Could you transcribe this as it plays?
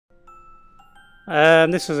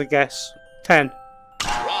This is a guess. 10.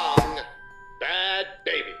 Wrong. Bad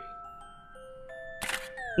baby.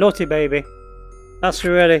 Naughty baby. That's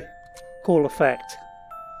a really cool effect.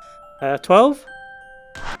 12.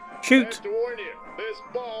 Shoot. I have to warn you, this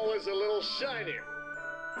ball is a little shinier.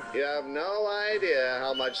 You have no idea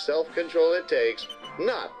how much self-control it takes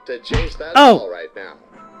not to chase that ball right now.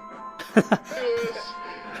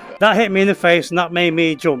 That hit me in the face and that made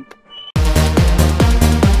me jump.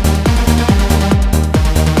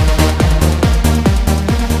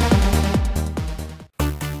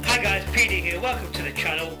 Hi guys, PD here. Welcome to the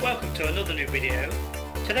channel. Welcome to another new video.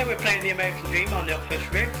 Today we're playing the American Dream on the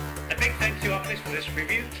Oculus Rift. A big thanks to Oculus for this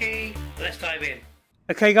review key. Let's dive in.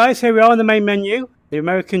 Okay guys, here we are on the main menu. The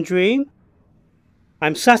American Dream.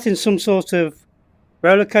 I'm sat in some sort of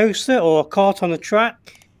roller coaster or cart on a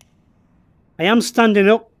track. I am standing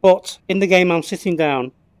up, but in the game I'm sitting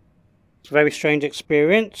down. It's a very strange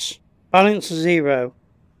experience. Balance 0.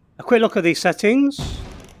 A quick look at these settings.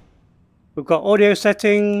 We've got audio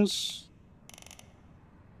settings,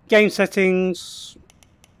 game settings,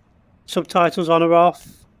 subtitles on or off,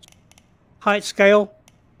 height scale,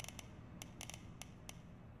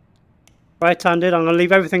 right-handed. I'm going to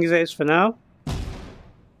leave everything as it is for now.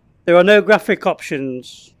 There are no graphic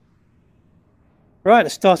options. Right,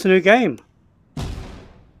 let's start a new game.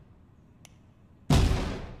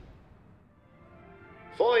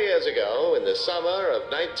 Years ago, in the summer of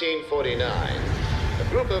 1949, a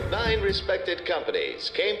group of 9 respected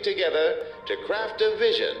companies came together to craft a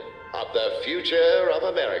vision of the future of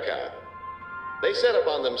America. They set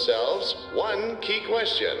upon themselves one key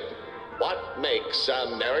question: what makes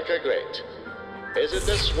America great? Is it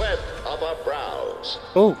the sweat of our brows?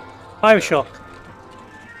 Oh, Bioshock.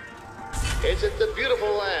 Is it the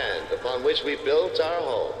beautiful land upon which we built our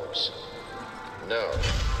homes? No.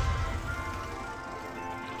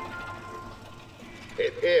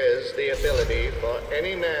 It is the ability for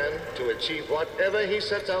any man to achieve whatever he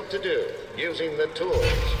sets out to do, using the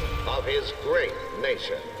tools of his great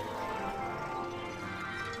nation.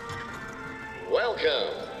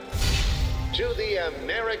 Welcome to the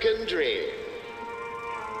American Dream.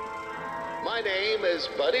 My name is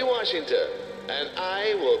Buddy Washington, and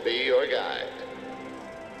I will be your guide.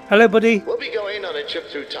 Hello, buddy. We'll be going on a trip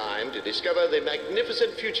through time to discover the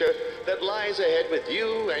magnificent future that lies ahead with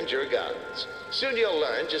you and your guns. Soon you'll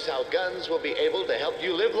learn just how guns will be able to help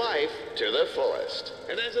you live life to the fullest.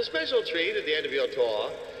 And as a special treat at the end of your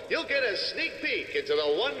tour, you'll get a sneak peek into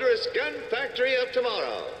the wondrous gun factory of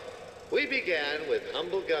tomorrow. We began with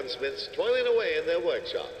humble gunsmiths toiling away in their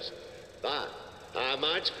workshops. But a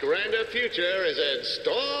much grander future is in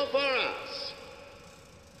store for us.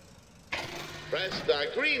 Press the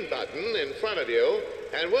green button in front of you,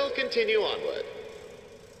 and we'll continue onward.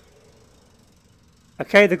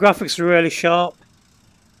 Okay, the graphics are really sharp.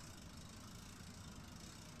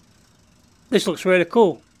 This looks really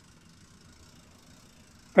cool.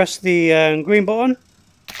 Press the green button.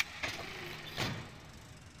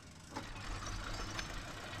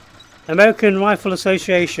 American Rifle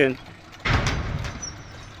Association.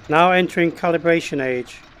 Now entering calibration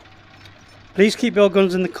age. Please keep your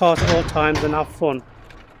guns in the cart at all times and have fun.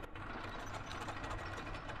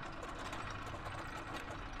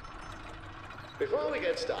 Before we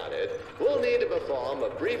get started, we'll need to perform a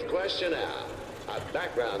brief questionnaire, a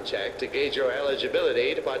background check to gauge your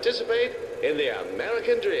eligibility to participate in the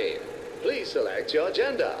American Dream. Please select your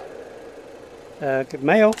gender.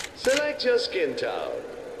 Male. Select your skin tone.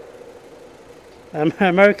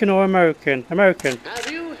 American or American? American.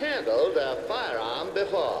 Have you handled a firearm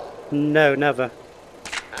before? No, never.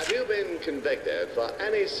 Have you been convicted for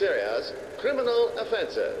any serious criminal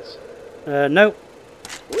offenses? Nope.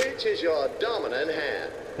 Which is your dominant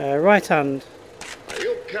hand? Right hand. Are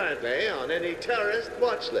you currently on any terrorist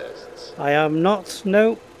watch lists? I am not.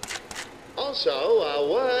 Nope. Also, a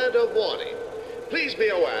word of warning. Please be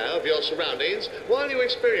aware of your surroundings while you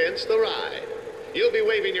experience the ride. You'll be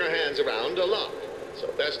waving your hands around a lot, so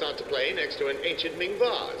best not to play next to an ancient Ming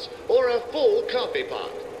vase or a full coffee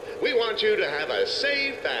pot. We want you to have a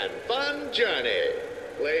safe and fun journey.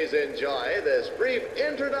 Please enjoy this brief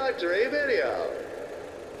introductory video.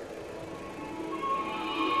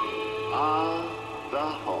 The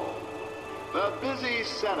home. The busy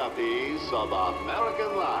centerpiece of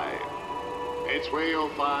American life. It's where you'll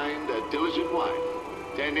find a diligent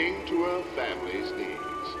wife tending to her family's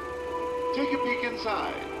needs. Take a peek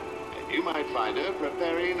inside, and you might find her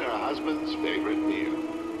preparing her husband's favorite meal.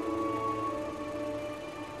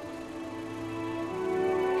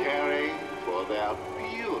 Caring for their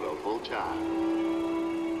beautiful child.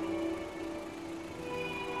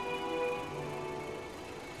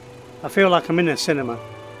 I feel like I'm in a cinema.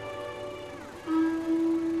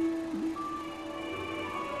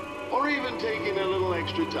 Or even taking a little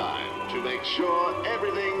extra time to make sure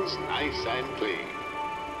everything's nice and clean.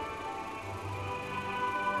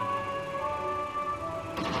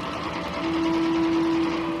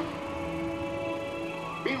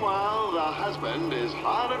 Meanwhile, the husband is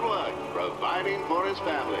hard at work providing for his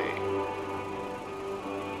family.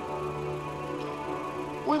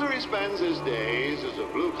 Whether he spends his days as a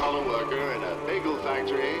blue-collar worker in a bagel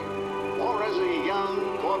factory or as a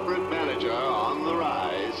young corporate manager on the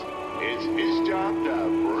rise, it's his job to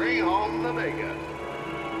bring home the bacon.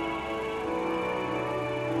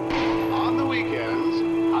 On the weekends,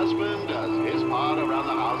 husband does his part around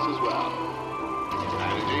the house as well.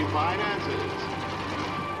 Managing finances,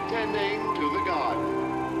 tending to the garden.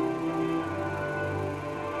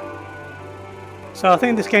 So I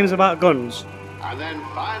think this game's about guns. And then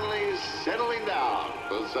finally settling down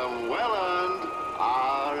for some well-earned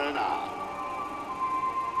R&R.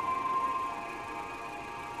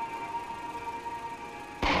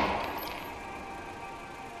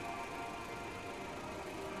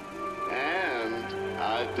 And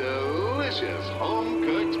a delicious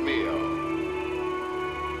home-cooked meal.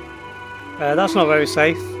 That's not very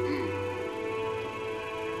safe.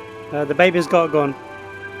 The baby's got a gun.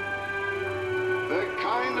 The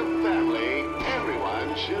kind of family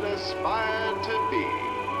everyone should aspire to be.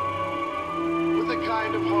 With the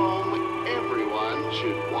kind of home everyone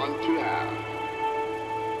should want to have.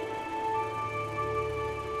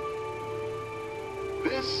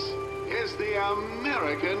 This is the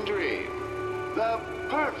American dream. The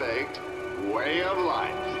perfect way of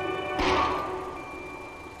life.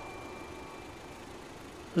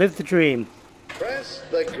 Live the dream. Press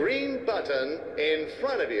the green button in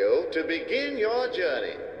front of you to begin your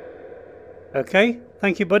journey. Okay,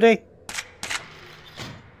 thank you, buddy.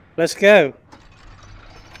 Let's go.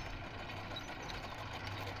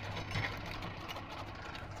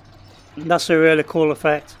 That's a really cool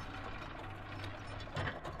effect.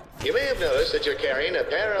 You may have noticed that you're carrying a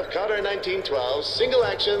pair of Carter 1912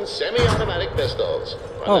 single-action semi-automatic pistols.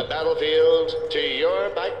 From the battlefield to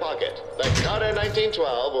your back pocket, the Carter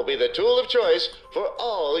 1912 will be the tool of choice for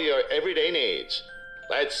all your everyday needs.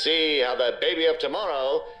 Let's see how the baby of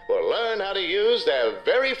tomorrow will learn how to use their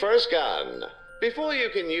very first gun. Before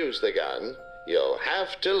you can use the gun, you'll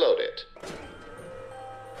have to load it.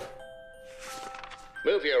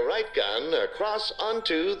 Move your right gun across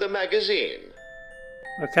onto the magazine.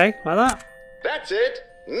 Okay, like that. That's it.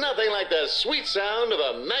 Nothing like the sweet sound of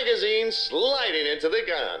a magazine sliding into the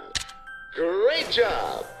gun. Great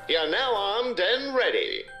job. You're now armed and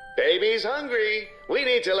ready. Baby's hungry. We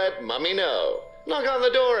need to let Mommy know. Knock on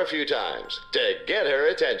the door a few times to get her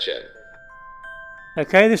attention.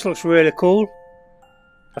 Okay, this looks really cool.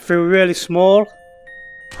 I feel really small.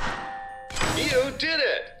 You did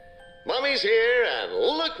it. Mommy's here and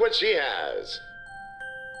look what she has.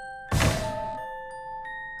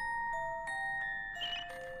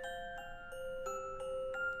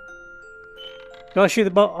 Do I shoot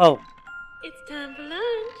the ball? Oh. It's time for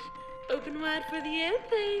lunch. Open wide for the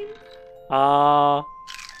airplane.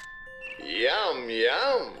 Yum,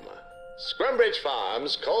 yum. Scrumbridge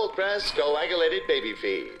Farms cold-pressed coagulated baby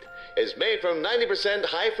feed is made from 90%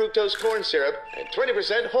 high-fructose corn syrup and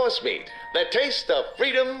 20% horse meat that tastes of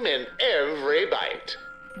freedom in every bite.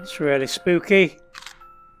 It's really spooky.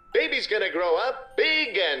 Baby's gonna grow up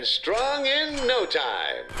big and strong in no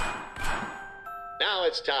time. Now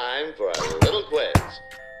it's time for a little quiz.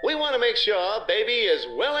 We want to make sure baby is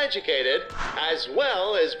well educated as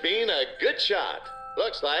well as being a good shot.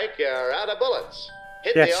 Looks like you're out of bullets.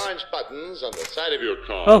 Hit the orange buttons on the side of your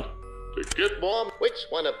car to get more. Which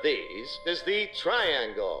one of these is the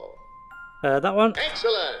triangle? That one.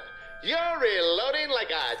 Excellent. You're reloading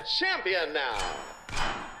like a champion now.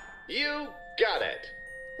 You got it.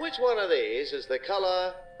 Which one of these is the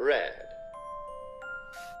color red?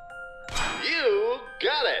 You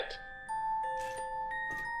got it!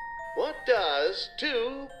 What does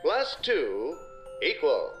 2 plus 2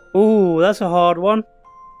 equal? Ooh, that's a hard one.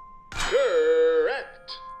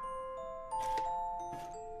 Correct!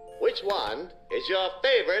 Which one is your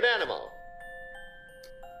favorite animal?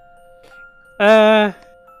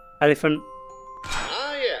 Elephant.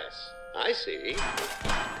 Ah, yes, I see.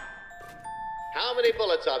 How many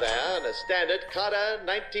bullets are there in a standard Carter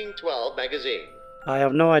 1912 magazine? I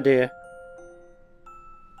have no idea.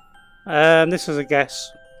 This is a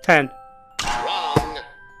guess. 10. Wrong.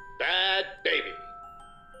 Bad baby.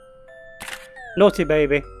 Naughty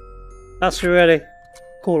baby. That's a really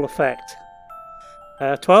cool effect.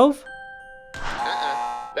 12?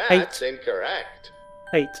 That's 8. incorrect.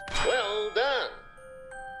 8. Well done.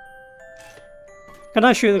 Can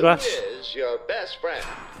I shoot the Who glass? is your best friend?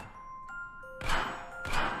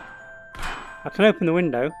 I can open the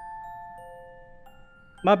window.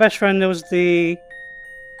 My best friend was the...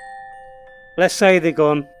 Let's say the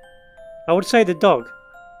gun. I would say the dog.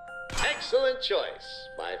 Excellent choice,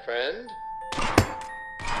 my friend.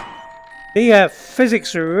 The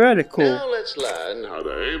physics are really cool. Now let's learn how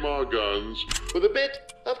to aim our guns with a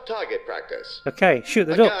bit of target practice. Okay, shoot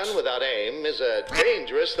the A ducks. gun without aim is a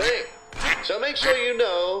dangerous thing. So make sure you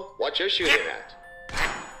know what you're shooting at.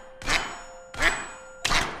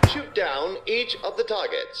 Shoot down each of the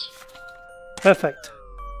targets. Perfect.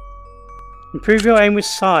 Improve your aim with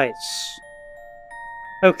sights.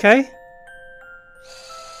 Okay.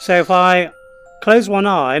 So if I close one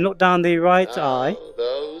eye and look down the right eye.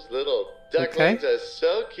 Those little ducklings are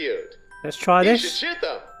so cute. Let's try You this. should shoot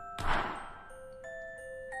them.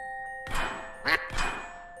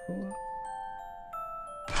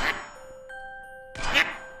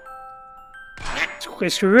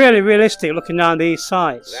 It's really realistic looking down these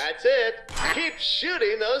sights. That's it. Keep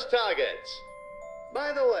shooting those targets.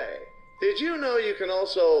 By the way, did you know you can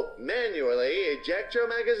also manually eject your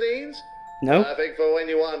magazines? No? Perfect for when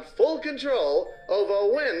you want full control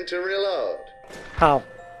over when to reload. How?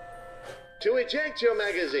 To eject your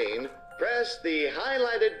magazine, press the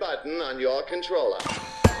highlighted button on your controller.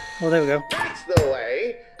 Oh, there we go. That's the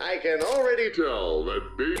way. I can already tell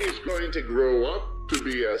that baby's going to grow up to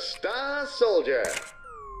be a star soldier.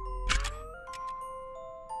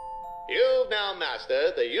 You've now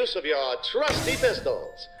mastered the use of your trusty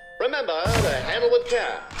pistols. Remember to handle with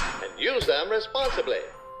care and use them responsibly.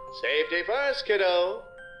 Safety first, kiddo.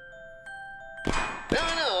 Now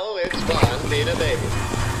I know it's fun being a baby,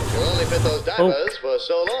 but you'll only fit those diapers for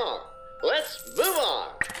so long. Let's move on.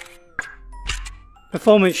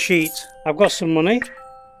 Performance sheet. I've got some money.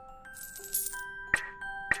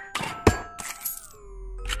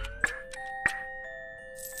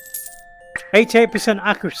 %88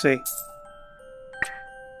 accuracy.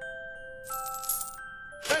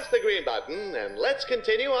 Press the green button and let's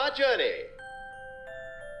continue our journey.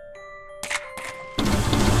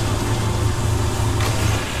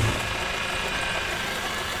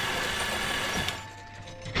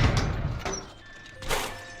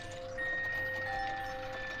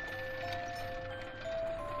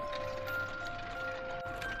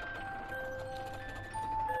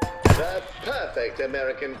 The perfect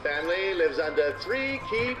American family lives under 3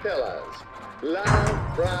 key pillars: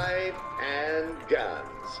 love, pride, and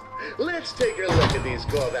guns. Let's take a look at these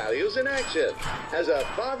core values in action as a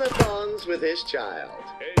father bonds with his child.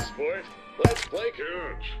 Hey, sport, let's play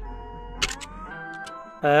catch.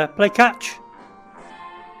 Play catch.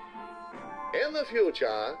 In the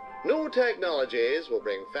future, new technologies will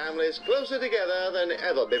bring families closer together than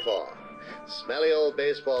ever before. Smelly old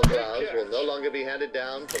baseball gloves will no longer be handed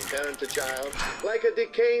down from parent to child like a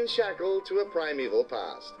decaying shackle to a primeval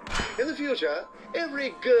past. In the future,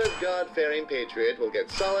 every good God-fearing patriot will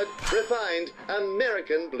get solid, refined,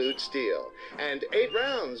 American blued steel, and 8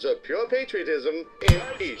 rounds of pure patriotism in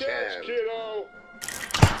each hand. Kiddo.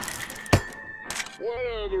 What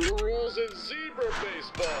are the rules in zebra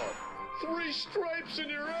baseball? 3 stripes and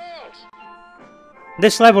you're out.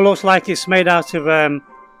 This level looks like it's made out of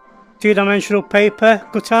 2-dimensional paper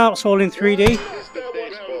cutouts all in 3D. Is that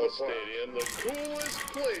baseball stadium the coolest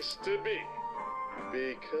place to be?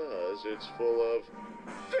 Because it's full of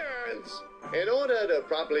fans. In order to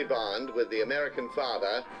properly bond with the American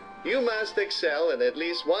father, you must excel in at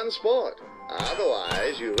least one sport.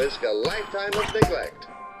 Otherwise, you risk a lifetime of neglect,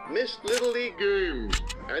 missed Little League games,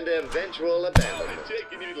 and eventual abandonment. I've been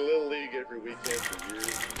taking you to Little League every weekend for years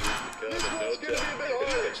and years to come. This one's going to be a bit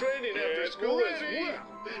harder training after school as well.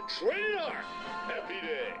 Training hard. Happy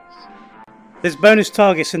days. There's bonus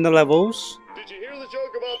targets in the levels. Did you hear the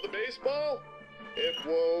joke about the baseball? It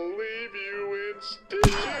will leave you in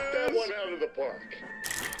stitches. Knock that one out of the park.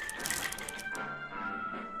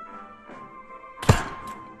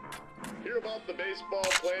 Hear about the baseball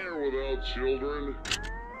player without children?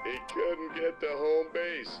 He couldn't get to home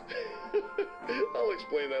base. I'll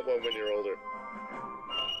explain that one when you're older.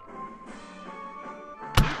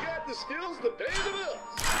 You got the skills to pay the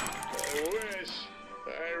bills. I wish.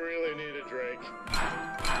 I really need a drink.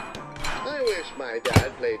 I wish my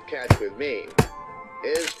dad played catch with me.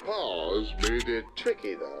 His paws made it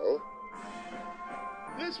tricky, though.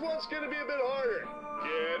 This one's gonna be a bit harder.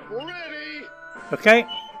 Get ready. Okay.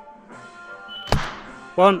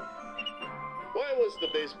 1. Why was the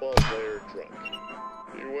baseball player drunk?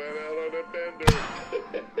 He went out on a bender.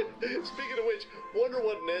 Speaking of which, wonder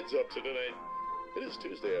what Ned's up to tonight. It is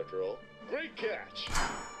Tuesday after all. Great catch.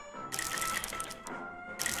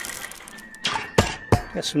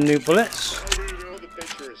 Get some new bullets. How do you know the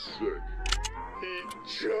pitcher is sick? He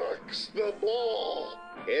chucks the ball.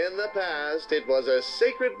 In the past, it was a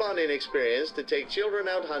sacred bonding experience to take children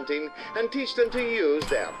out hunting and teach them to use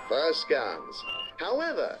their first guns.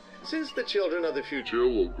 However, since the children of the future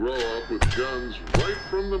Will grow up with guns right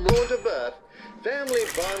from the go to birth, family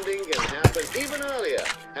bonding can happen even earlier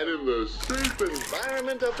and in the safe and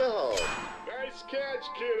environment of the home. nice catch,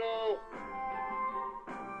 kiddo.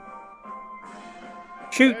 I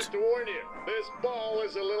Shoot! have to warn you, this ball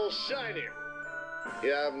is a little shiny.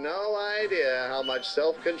 You have no idea how much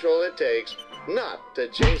self-control it takes not to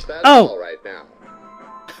chase that Oh. ball right now.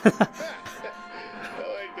 I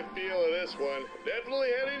like the feel of this one. Definitely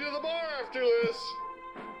heading to the bar after this.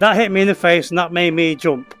 That hit me in the face and that made me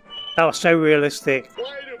jump. That was so realistic.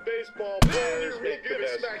 Why do baseball players make the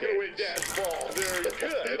best smacking away dad's ball? They're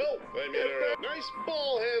good. Nice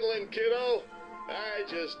ball handling, kiddo. I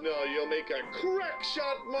just know you'll make a crack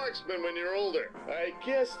shot marksman when you're older. I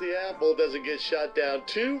guess the apple doesn't get shot down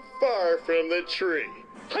too far from the tree.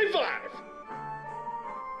 High five!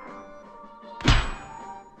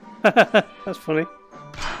 That's funny.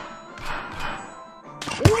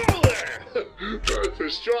 Whoa there! That's a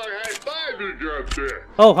strong high five you got there.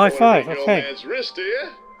 Oh, high five. Your Okay. man's wrist, do you,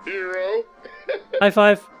 hero? High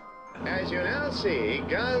five. As you now see,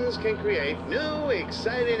 guns can create new,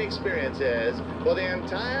 exciting experiences for the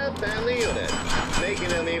entire family unit, making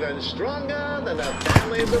them even stronger than the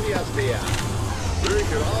families of yesteryear. We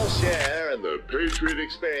can all share in the Patriot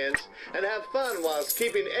experience and have fun whilst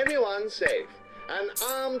keeping everyone safe. An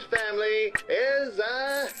armed family is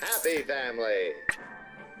a happy family.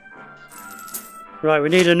 Right, we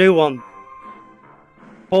need a new one.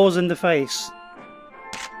 Balls in the face.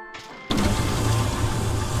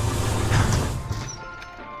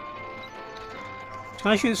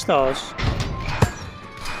 Can I shoot stars?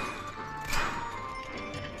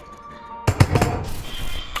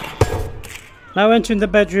 Now entering the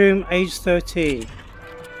bedroom, age 13.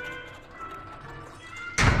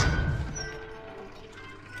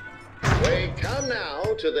 We come now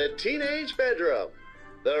to the teenage bedroom.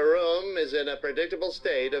 The room is in a predictable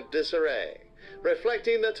state of disarray,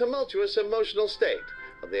 reflecting the tumultuous emotional state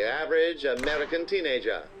of the average American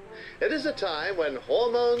teenager. It is a time when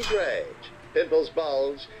hormones rage, pimples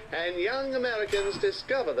bulge, and young Americans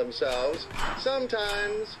discover themselves,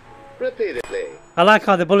 sometimes repeatedly. I like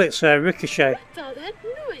how the bullets ricochet. What's all that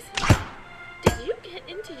noise? Did you get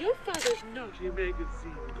into your father's naughty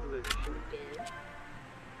magazine collection, Ben?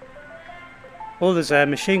 Oh, there's a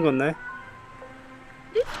machine gun there.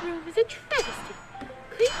 This room is a travesty.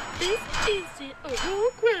 Clean this instant or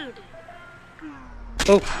you're grounded.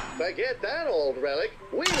 Oh, Forget that old relic.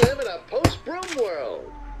 We live in a post-broom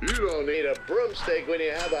world. You don't need a broomstick when you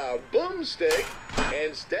have a boomstick.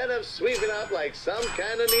 Instead of sweeping up like some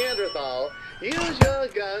kind of Neanderthal, use your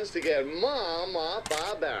guns to get Mom off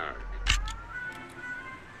our back.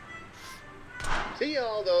 See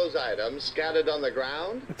all those items scattered on the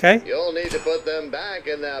ground? okay. You'll need to put them back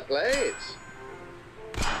in their place.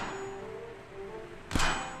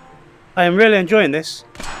 I am really enjoying this.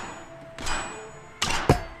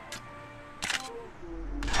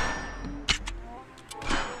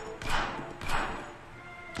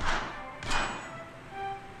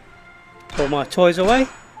 Put my toys away.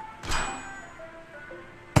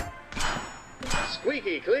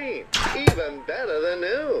 Squeaky clean, even better than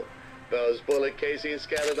new. Those bullet casings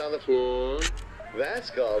scattered on the floor, that's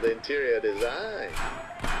called interior design.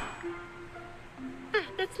 Ah,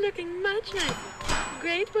 that's looking much nicer.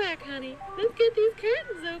 Great work, honey. Let's get these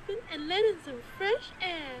curtains open and let in some fresh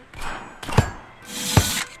air.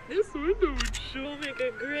 This window would sure make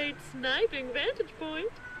a great sniping vantage point.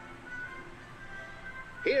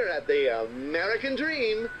 Here at the American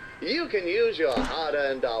Dream, you can use your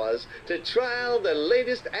hard-earned dollars to try out the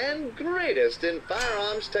latest and greatest in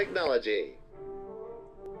firearms technology.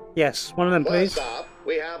 Yes, one of them, please. First off,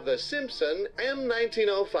 we have the Simpson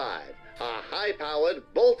M1905, a high-powered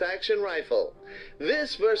bolt-action rifle.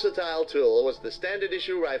 This versatile tool was the standard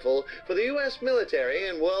issue rifle for the U.S. military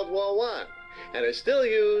in World War I, and is still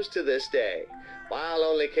used to this day. While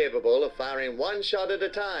only capable of firing one shot at a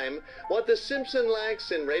time, what the Simpson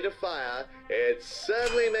lacks in rate of fire, it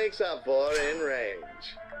certainly makes up for in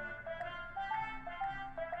range.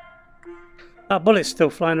 That bullet's still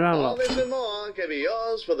flying around a All lot. this and more can be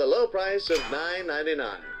yours for the low price of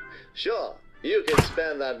 $9.99. Sure, you can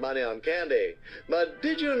spend that money on candy, but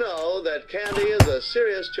did you know that candy is a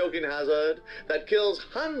serious choking hazard that kills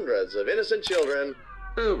hundreds of innocent children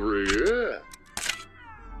every year?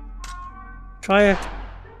 Try it.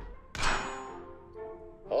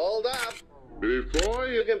 Hold up. Before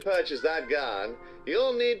you can purchase that gun,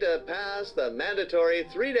 you'll need to pass the mandatory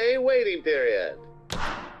 3-day waiting period.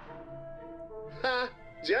 Ha!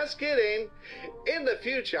 Just kidding. In the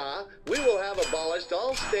future, we will have abolished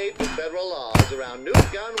all state and federal laws around new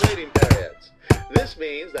gun waiting periods. This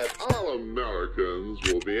means that all Americans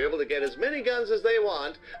will be able to get as many guns as they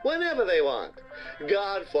want, whenever they want.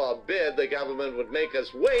 God forbid the government would make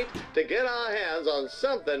us wait to get our hands on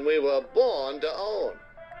something we were born to own.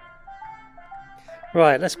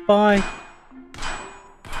 Right, let's buy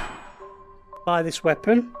this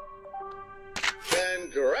weapon.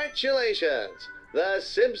 Congratulations! The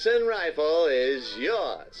Simpson rifle is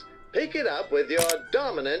yours. Pick it up with your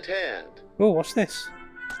dominant hand. Oh, what's this?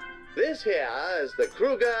 This here is the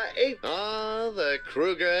Kruger 8. The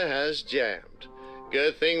Kruger has jammed.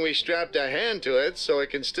 Good thing we strapped a hand to it so it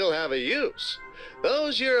can still have a use.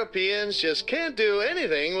 Those Europeans just can't do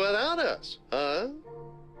anything without us, huh?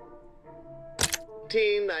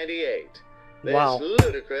 1898. This Wow.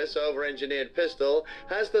 ludicrous over-engineered pistol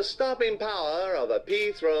has the stopping power of a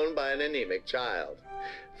pea thrown by an anemic child.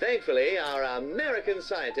 Thankfully, our American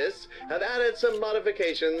scientists have added some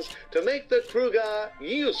modifications to make the Kruger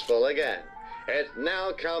useful again. It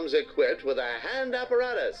now comes equipped with a hand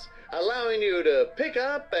apparatus, allowing you to pick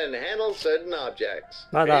up and handle certain objects.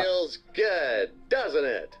 Like that. Feels good, doesn't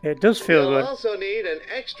it? It does feel You'll good. also need an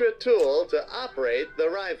extra tool to operate the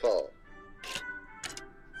rifle.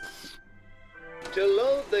 To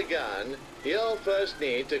load the gun, you'll first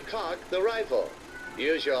need to cock the rifle.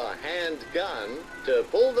 Use your hand gun to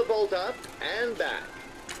pull the bolt up and back.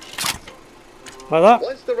 Like that.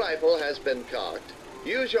 Once the rifle has been cocked,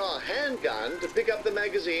 use your hand gun to pick up the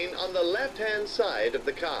magazine on the left-hand side of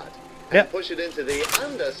the cart. And Yep. push it into the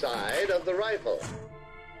underside of the rifle.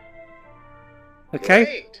 Okay.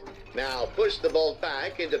 Great! Now push the bolt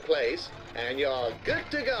back into place and you're good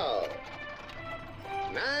to go.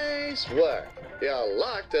 Nice work. You're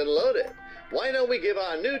locked and loaded. Why don't we give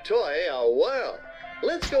our new toy a whirl?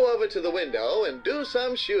 Let's go over to the window and do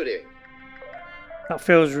some shooting. That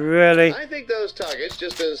feels really... I think those targets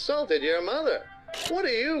just insulted your mother. What are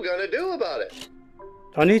you going to do about it?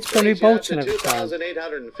 I need to put new Reach bolts out in to every time.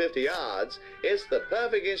 2,850 yards. It's the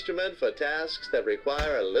perfect instrument for tasks that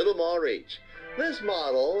require a little more reach. This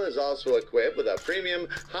model is also equipped with a premium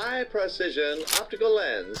high-precision optical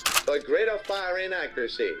lens for greater firing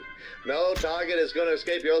accuracy. No target is going to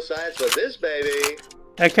escape your sights with this baby.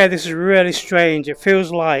 Okay, this is really strange. It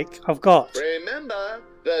feels like I've got Remember,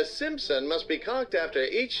 the Simpson must be cocked after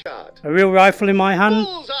each shot. a real rifle in my hand.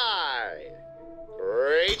 Bullseye!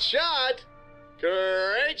 Great shot!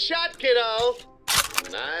 Great shot, kiddo!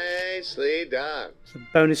 Nicely done. There's a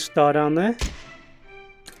bonus star down there.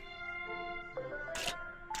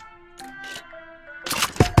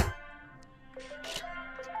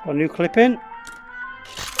 Got a new clip in.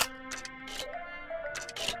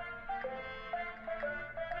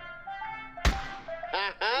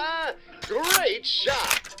 Ha-ha! Great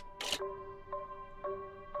shot!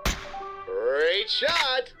 Great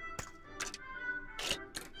shot!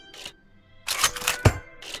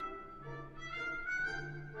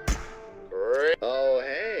 Great. Oh,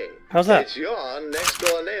 hey. How's that? It's your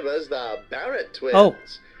next-door neighbors, the Barrett twins. Oh.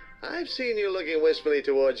 I've seen you looking wistfully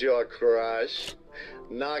towards your crush.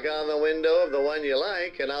 Knock on the window of the one you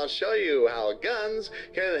like, and I'll show you how guns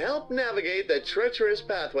can help navigate the treacherous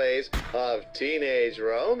pathways of teenage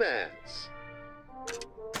romance.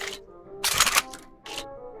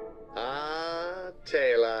 Ah,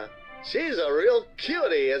 Taylor. She's a real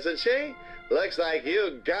cutie, isn't she? Looks like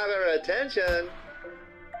you got her attention.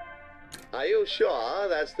 Are you sure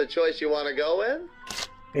that's the choice you want to go with?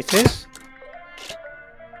 It is.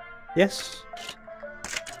 Yes.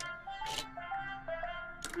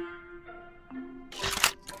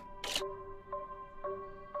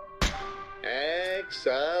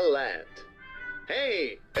 Excellent.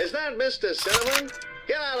 Hey, is that Mr. Cinnamon?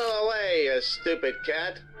 Get out of the way, you stupid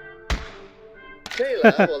cat.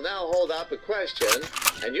 Taylor will now hold up a question,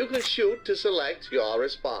 and you can shoot to select your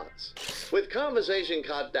response. With conversation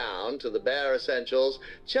cut down to the bare essentials,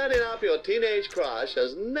 chatting up your teenage crush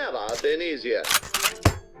has never been easier.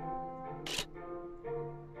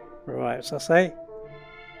 Right, what's that say?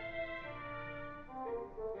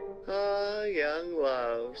 Ah, young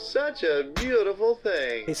love, such a beautiful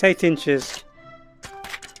thing. It's 8 inches.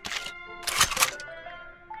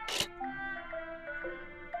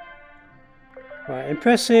 Right,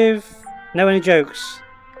 impressive. No any jokes.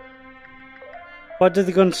 What did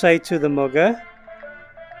the gun say to the mugger?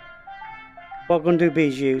 What gun do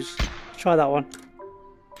bees use? Let's try that one.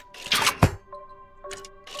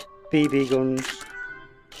 BB guns.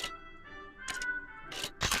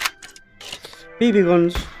 BB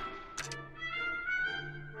guns.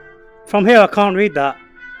 From here I can't read that.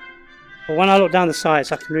 But when I look down the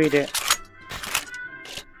sides I can read it.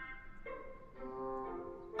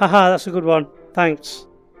 Haha, that's a good one. Thanks.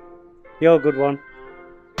 You're a good one.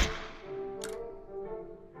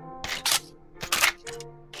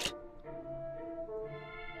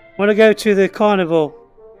 Wanna go to the carnival?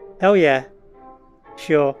 Hell yeah.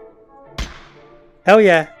 Sure. Hell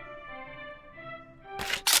yeah.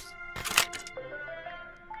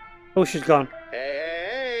 Oh, she's gone.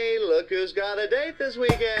 Hey, look who's got a date this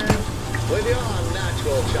weekend. With your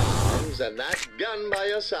natural charms and that gun by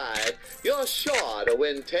your side, you're sure to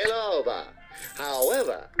win Taylor over.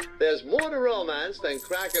 However, there's more to romance than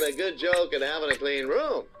cracking a good joke and having a clean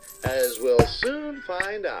room, as we'll soon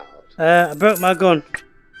find out. I broke my gun.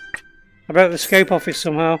 I broke the scope off it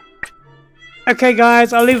somehow. Okay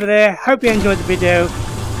guys, I'll leave it there. Hope you enjoyed the video.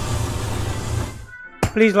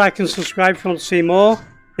 Please like and subscribe if you want to see more.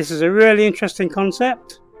 This is a really interesting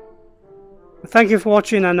concept. Thank you for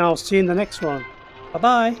watching and I'll see you in the next one. Bye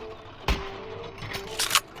bye.